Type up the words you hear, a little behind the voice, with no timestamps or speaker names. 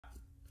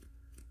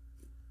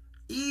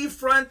Eve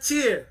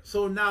Frontier.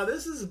 So now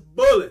this is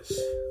bullish,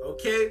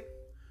 okay?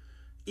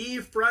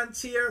 Eve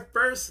Frontier,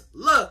 first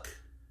look,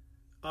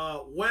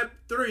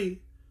 Web3,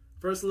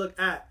 first look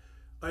at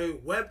a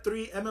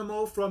Web3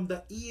 MMO from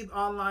the Eve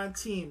Online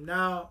team.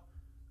 Now,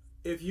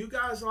 if you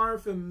guys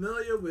aren't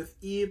familiar with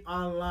Eve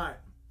Online,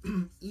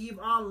 Eve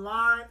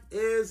Online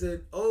is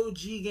an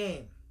OG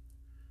game.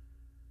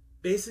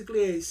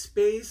 Basically a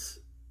space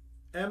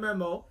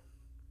MMO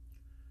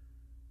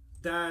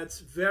that's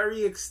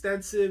very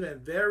extensive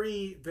and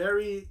very,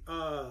 very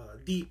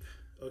deep,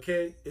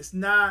 okay? It's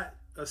not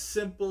a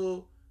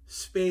simple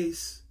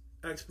space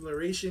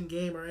exploration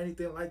game or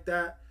anything like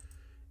that.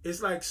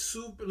 It's like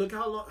super, look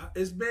how long,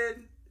 it's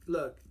been,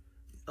 look,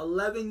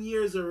 11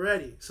 years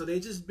already. So they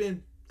just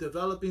been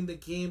developing the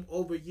game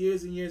over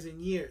years and years and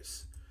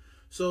years.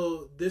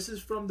 So this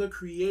is from the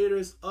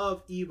creators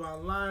of Eve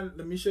Online.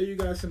 Let me show you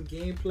guys some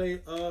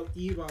gameplay of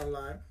Eve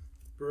Online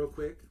real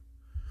quick.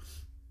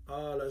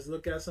 Let's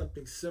look at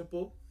something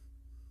simple.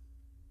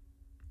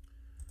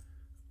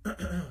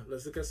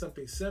 Let's look at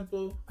something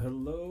simple.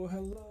 Hello,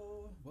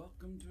 hello.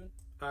 Welcome to it.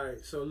 All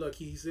right, so look,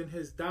 he's in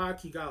his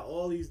dock. He got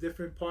all these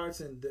different parts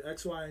and the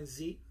X, Y, and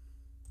Z.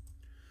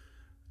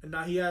 And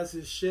now he has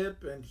his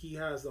ship and he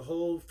has the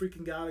whole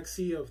freaking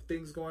galaxy of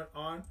things going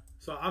on.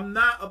 So I'm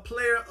not a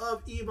player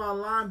of Eve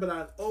Online, but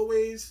I've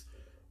always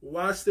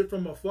watched it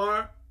from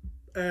afar.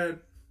 And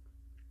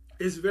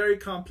it's very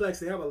complex.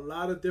 They have a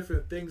lot of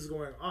different things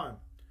going on.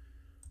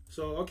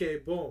 So, okay,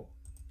 boom.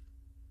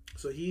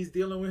 So he's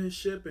dealing with his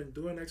ship and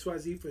doing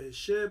XYZ for his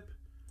ship.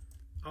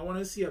 I want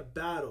to see a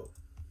battle.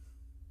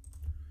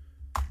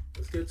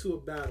 Let's get to a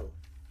battle.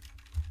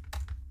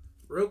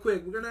 Real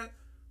quick, we're gonna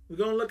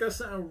look at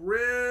something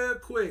real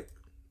quick.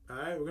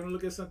 Alright, we're gonna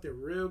look at something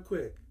real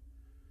quick.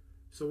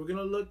 So we're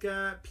gonna look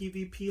at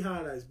PvP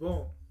highlights.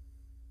 Boom.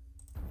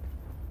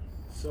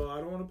 So I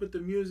don't want to put the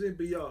music,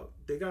 but yo,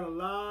 they got a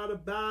lot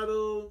of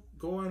battle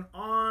going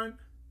on.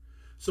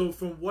 So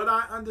from what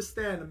I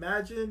understand,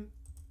 imagine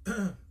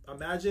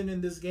imagine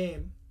in this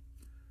game,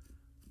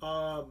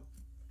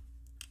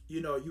 you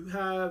know, you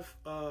have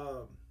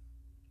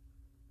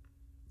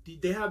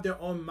they have their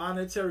own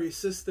monetary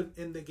system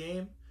in the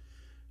game.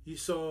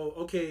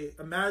 Okay,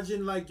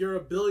 imagine like you're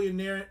a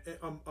billionaire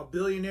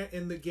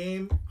in the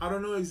game. I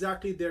don't know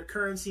exactly their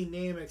currency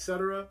name,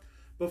 etc.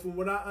 But from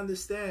what I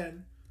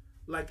understand,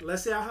 like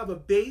let's say I have a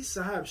base,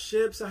 I have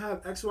ships, I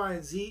have X, Y,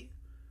 and Z.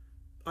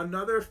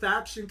 Another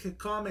faction can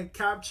come and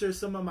capture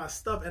some of my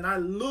stuff and I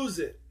lose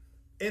it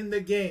in the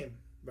game,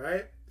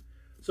 right?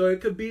 So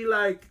it could be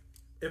like,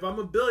 if I'm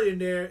a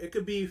billionaire, it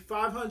could be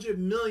 $500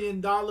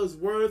 million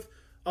worth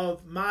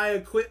of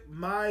my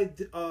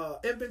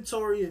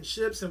inventory and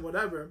ships and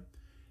whatever,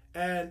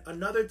 and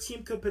another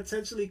team could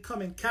potentially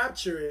come and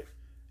capture it,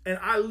 and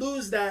I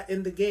lose that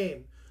in the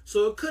game.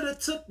 So it could have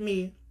took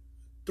me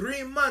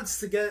 3 months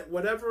to get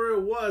whatever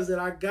it was that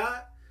I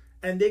got,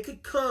 and they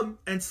could come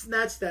and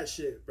snatch that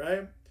shit,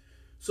 right?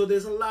 So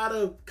there's a lot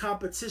of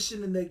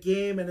competition in the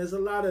game, and there's a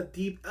lot of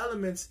deep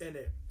elements in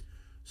it.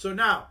 So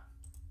now,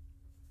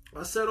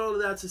 I said all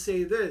of that to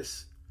say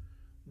this.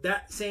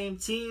 That same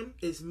team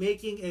is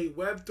making a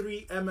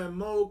Web3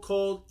 MMO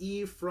called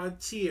Eve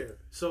Frontier.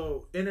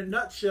 So in a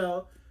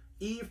nutshell,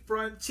 Eve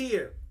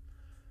Frontier.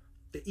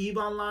 The Eve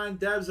Online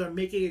devs are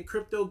making a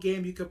crypto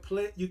game you could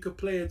play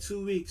in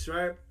 2 weeks,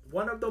 right?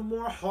 One of the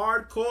more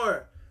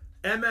hardcore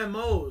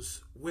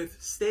MMOs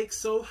with stakes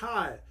so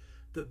high,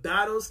 the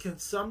battles can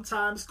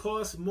sometimes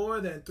cost more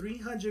than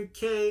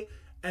 300K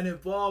and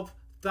involve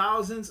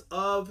thousands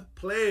of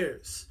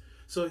players.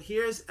 So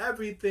here's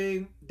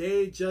everything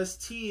they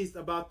just teased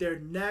about their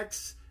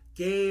next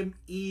game,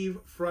 Eve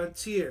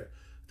Frontier.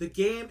 The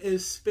game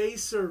is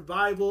space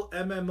survival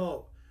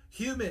MMO.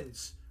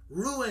 Humans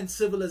ruin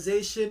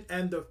civilization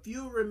and the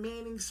few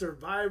remaining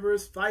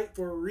survivors fight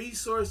for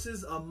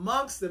resources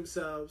amongst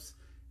themselves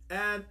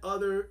and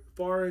other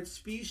foreign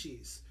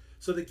species.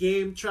 So the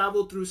game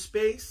travel through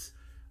space,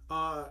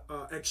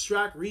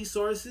 extract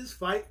resources,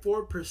 fight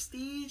for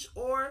prestige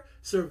or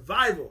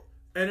survival.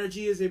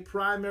 Energy is a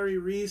primary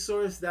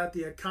resource that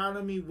the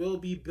economy will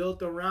be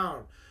built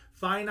around.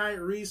 Finite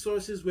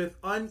resources with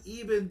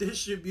uneven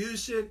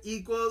distribution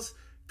equals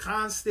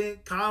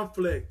constant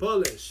conflict.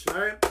 Bullish,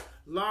 right?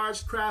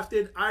 Large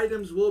crafted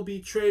items will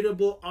be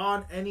tradable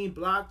on any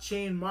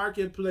blockchain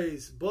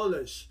marketplace.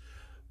 Bullish.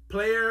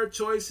 Player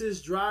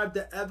choices drive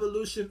the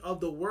evolution of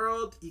the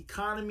world,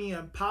 economy,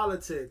 and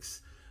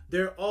politics.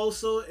 There's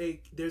also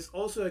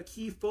a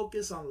key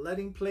focus on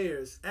letting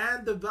players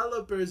and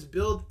developers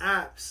build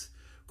apps,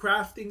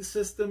 crafting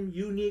system,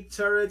 unique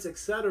turrets,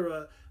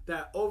 etc.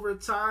 that over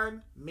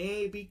time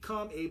may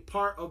become a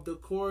part of the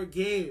core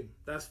game.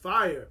 That's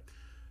fire.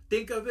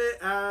 Think of it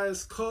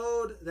as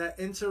code that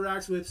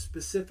interacts with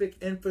specific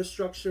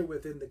infrastructure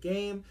within the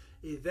game.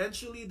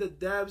 Eventually, the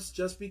devs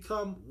just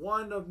become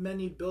one of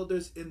many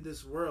builders in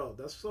this world.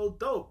 That's so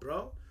dope,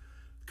 bro.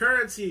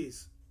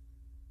 Currencies.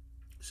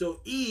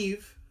 So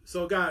Eve.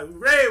 So guys,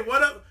 Ray,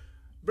 what up?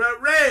 Bro,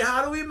 Ray,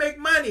 how do we make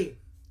money?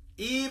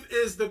 Eve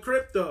is the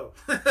crypto.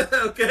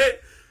 Okay?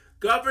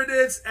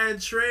 Governance and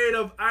trade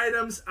of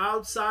items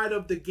outside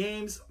of the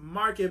game's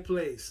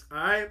marketplace. All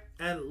right.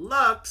 And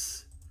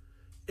Lux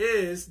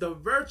is the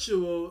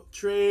virtual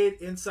trade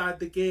inside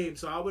the game.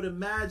 So I would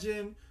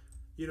imagine,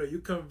 you know, you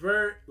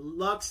convert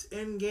Lux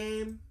in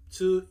game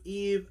to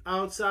Eve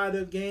outside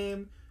of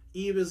game.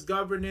 Eve is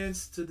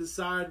governance to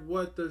decide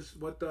what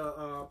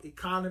the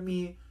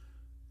economy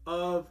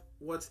of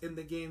what's in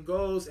the game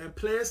goes. And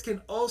players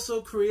can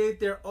also create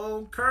their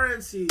own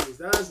currencies.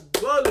 That's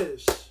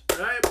bullish,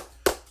 right?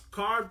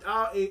 Carved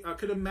out I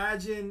could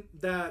imagine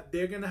that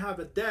they're gonna have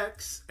a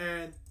DEX,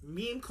 and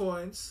meme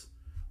coins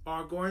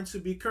are going to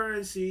be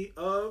currency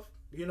of,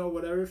 you know,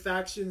 whatever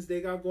factions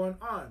they got going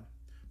on,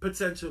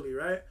 potentially,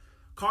 right?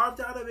 Carved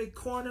out of a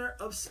corner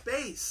of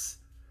space,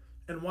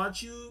 and want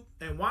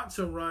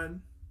to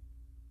run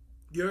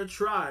your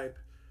tribe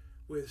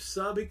with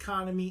sub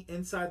economy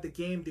inside the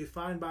game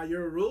defined by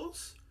your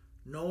rules.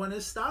 No one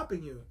is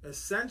stopping you.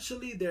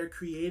 Essentially, they're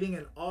creating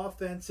an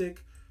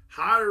authentic,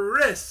 high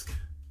risk,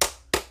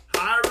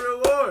 high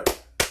reward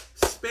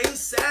space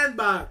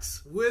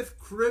sandbox with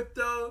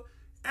crypto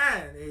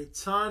and a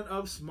ton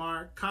of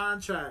smart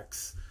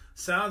contracts.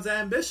 Sounds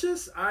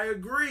ambitious? I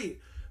agree.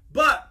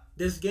 But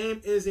this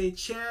game is a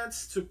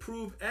chance to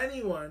prove to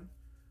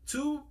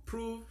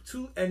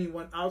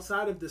anyone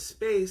outside of the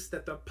space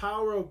that the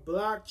power of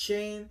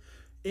blockchain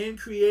in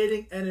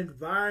creating an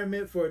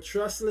environment for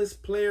trustless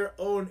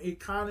player-owned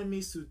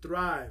economies to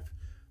thrive.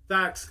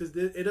 Facts, because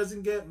it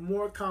doesn't get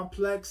more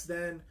complex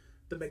than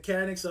the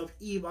mechanics of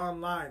EVE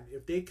Online.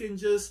 If they can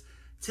just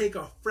take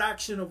a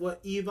fraction of what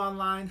EVE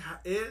Online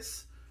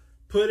is,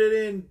 put it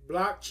in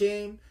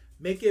blockchain,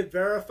 make it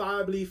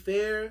verifiably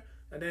fair,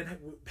 and then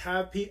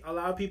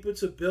allow people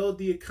to build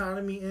the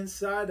economy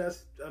inside,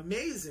 that's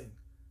amazing.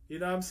 You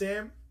know what I'm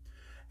saying?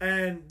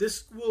 And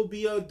this will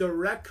be a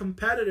direct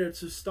competitor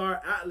to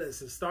Star Atlas.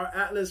 And Star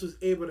Atlas was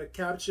able to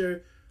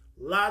capture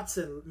lots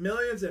and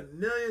millions and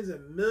millions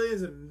and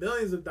millions and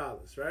millions of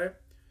dollars, right?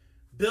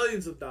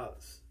 Billions of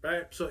dollars,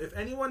 right? So if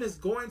anyone is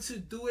going to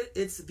do it,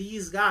 it's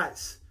these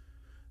guys.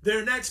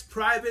 Their next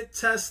private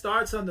test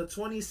starts on the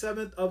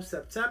 27th of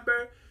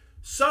September.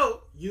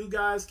 So you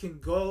guys can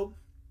go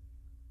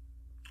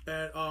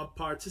and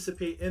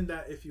participate in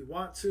that if you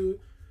want to.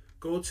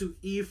 Go to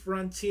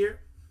eFrontier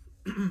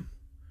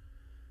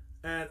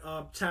and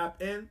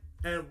tap in.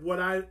 And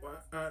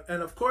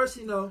and of course,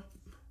 you know,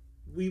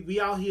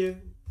 we out here,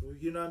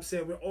 you know what I'm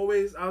saying? We're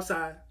always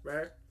outside,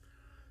 right?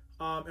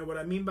 And what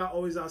I mean by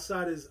always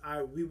outside is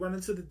we went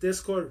into the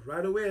Discord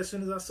right away as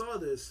soon as I saw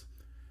this.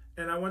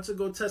 And I went to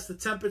go test the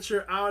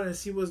temperature out and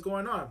see what's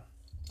going on.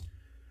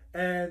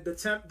 And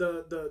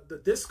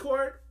the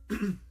Discord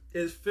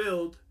is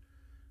filled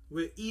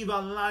with EVE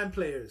Online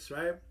players,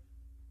 right?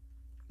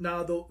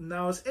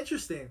 Now it's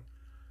interesting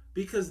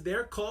because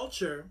their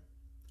culture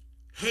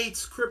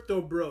hates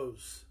crypto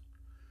bros.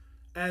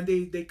 And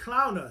they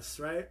clown us,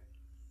 right?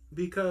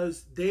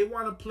 Because they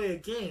want to play a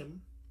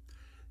game.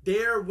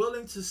 They're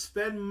willing to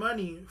spend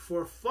money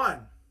for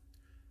fun.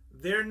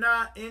 They're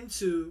not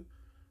into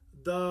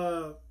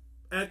the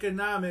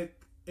economic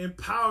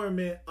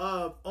empowerment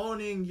of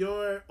owning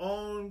your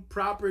own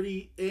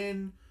property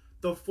in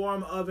the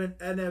form of an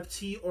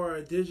NFT or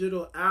a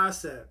digital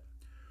asset.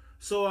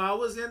 So I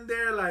was in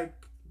there like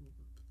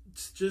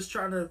just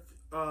trying to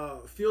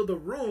feel the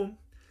room,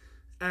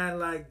 and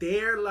like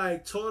they're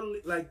like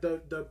totally like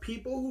the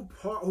people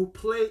who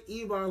play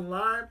EVE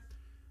Online,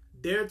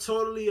 they're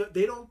totally,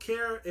 they don't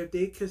care if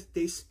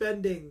they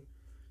spending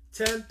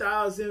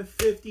 10,000,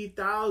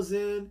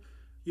 50,000,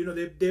 you know,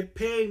 they're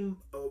paying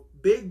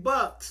big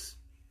bucks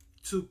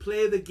to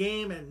play the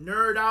game and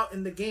nerd out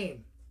in the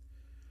game,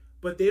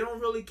 but they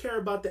don't really care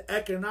about the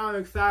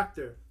economic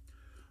factor.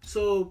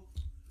 So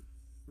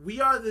we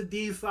are the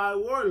DeFi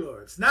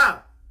warlords.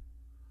 Now,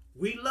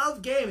 we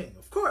love gaming,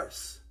 of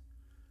course.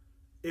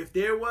 If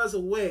there was a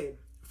way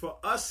for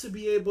us to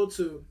be able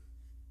to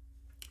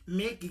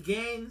make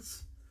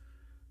gains,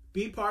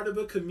 be part of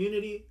a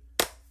community,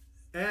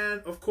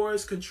 and of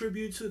course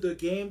contribute to the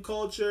game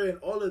culture and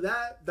all of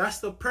that, that's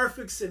the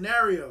perfect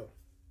scenario.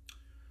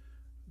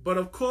 But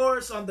of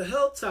course, on the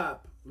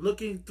hilltop,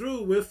 looking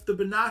through with the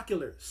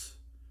binoculars,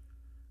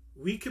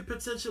 we could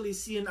potentially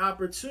see an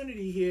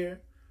opportunity here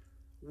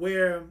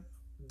where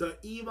the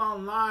EVE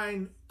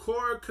Online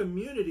core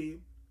community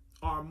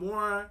are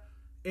more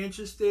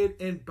interested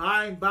in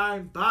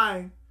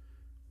buying,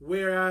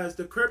 whereas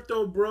the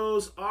crypto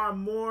bros are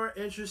more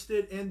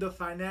interested in the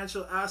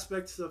financial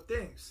aspects of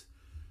things.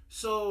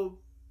 So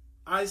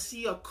I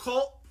see a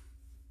cult,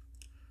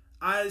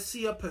 I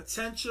see a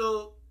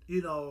potential,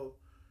 you know,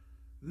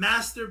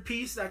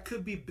 masterpiece that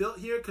could be built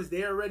here, because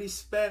they already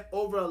spent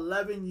over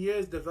 11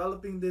 years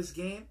developing this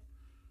game.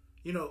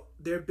 You know,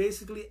 they're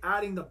basically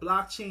adding the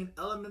blockchain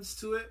elements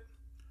to it.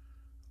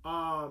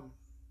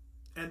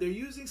 And they're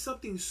using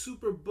something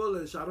super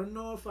bullish. I don't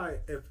know if I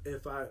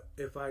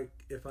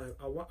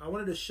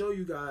wanted to show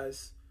you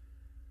guys.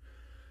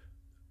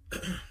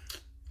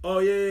 Oh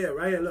yeah,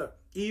 right here. Look,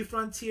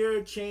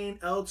 eFrontier chain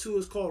L2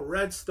 is called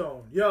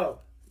REDSTONE. Yo,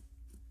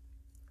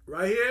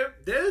 right here,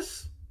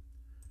 this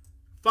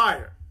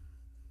Fire.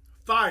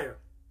 Fire.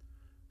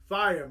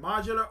 Fire.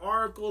 Modular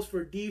oracles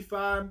for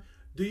DeFi.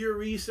 Do your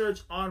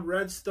research on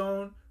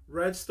Redstone.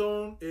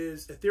 Redstone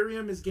is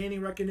Ethereum is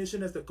gaining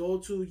recognition as the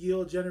go-to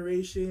yield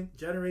generating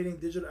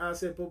digital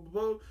asset. Blah,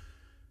 blah, blah.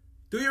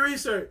 Do your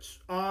research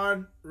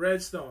on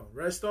Redstone.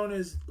 Redstone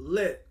is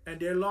lit, and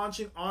they're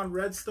launching on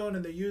Redstone,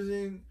 and they're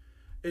using,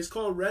 it's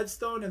called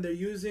Redstone, and they're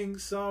using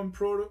some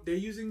they're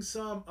using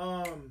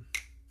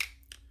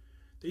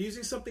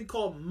something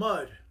called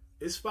mud.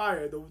 It's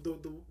fire.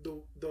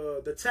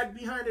 The tech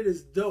behind it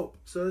is dope.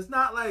 So it's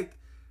not like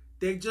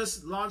they're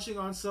just launching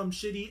on some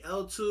shitty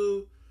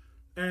L2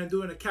 and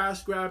doing a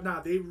cash grab.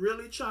 Now they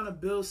really trying to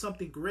build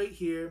something great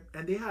here,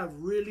 and they have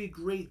really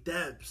great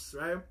devs,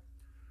 right?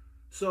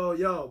 So,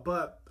 yo,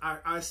 but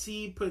I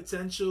see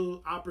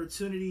potential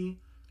opportunity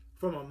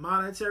from a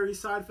monetary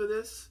side for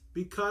this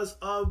because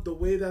of the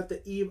way that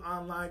the EVE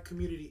Online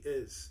community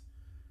is.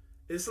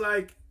 It's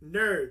like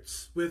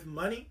nerds with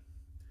money,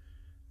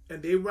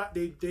 and they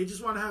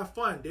just want to have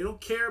fun. They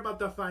don't care about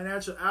the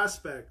financial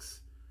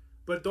aspects.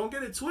 But don't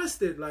get it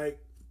twisted. Like,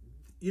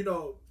 you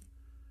know,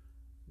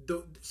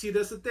 see,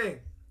 that's the thing.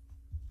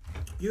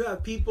 You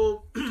have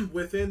people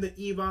within the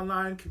EVE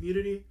Online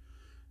community.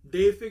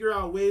 They figure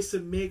out ways to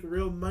make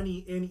real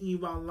money in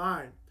EVE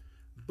Online.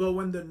 But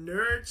when the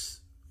nerds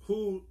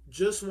who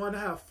just want to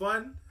have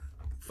fun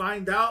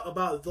find out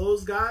about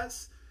those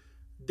guys,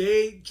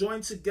 they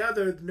join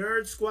together,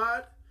 Nerd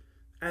Squad,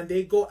 and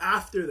they go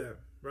after them,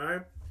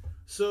 right?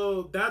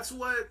 So that's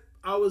what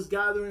I was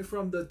gathering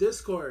from the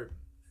Discord.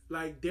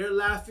 Like, they're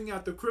laughing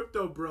at the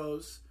crypto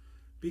bros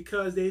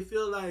because they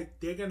feel like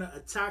they're going to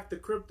attack the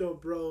crypto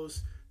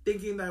bros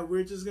thinking that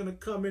we're just going to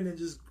come in and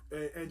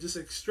just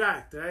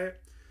extract, right?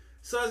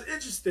 So it's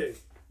interesting,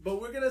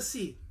 but we're going to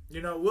see.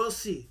 You know, we'll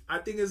see. I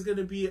think it's going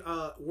to be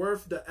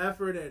worth the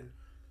effort and,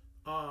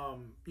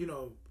 you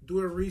know,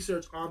 doing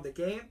research on the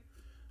game.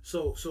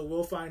 So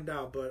we'll find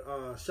out. But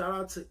shout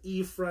out to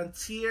E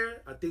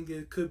Frontier. I think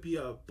it could be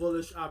a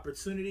bullish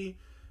opportunity.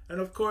 And,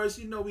 of course,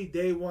 you know, we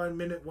day 1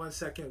 minute, 1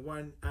 second,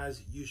 one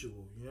as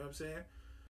usual. You know what I'm saying?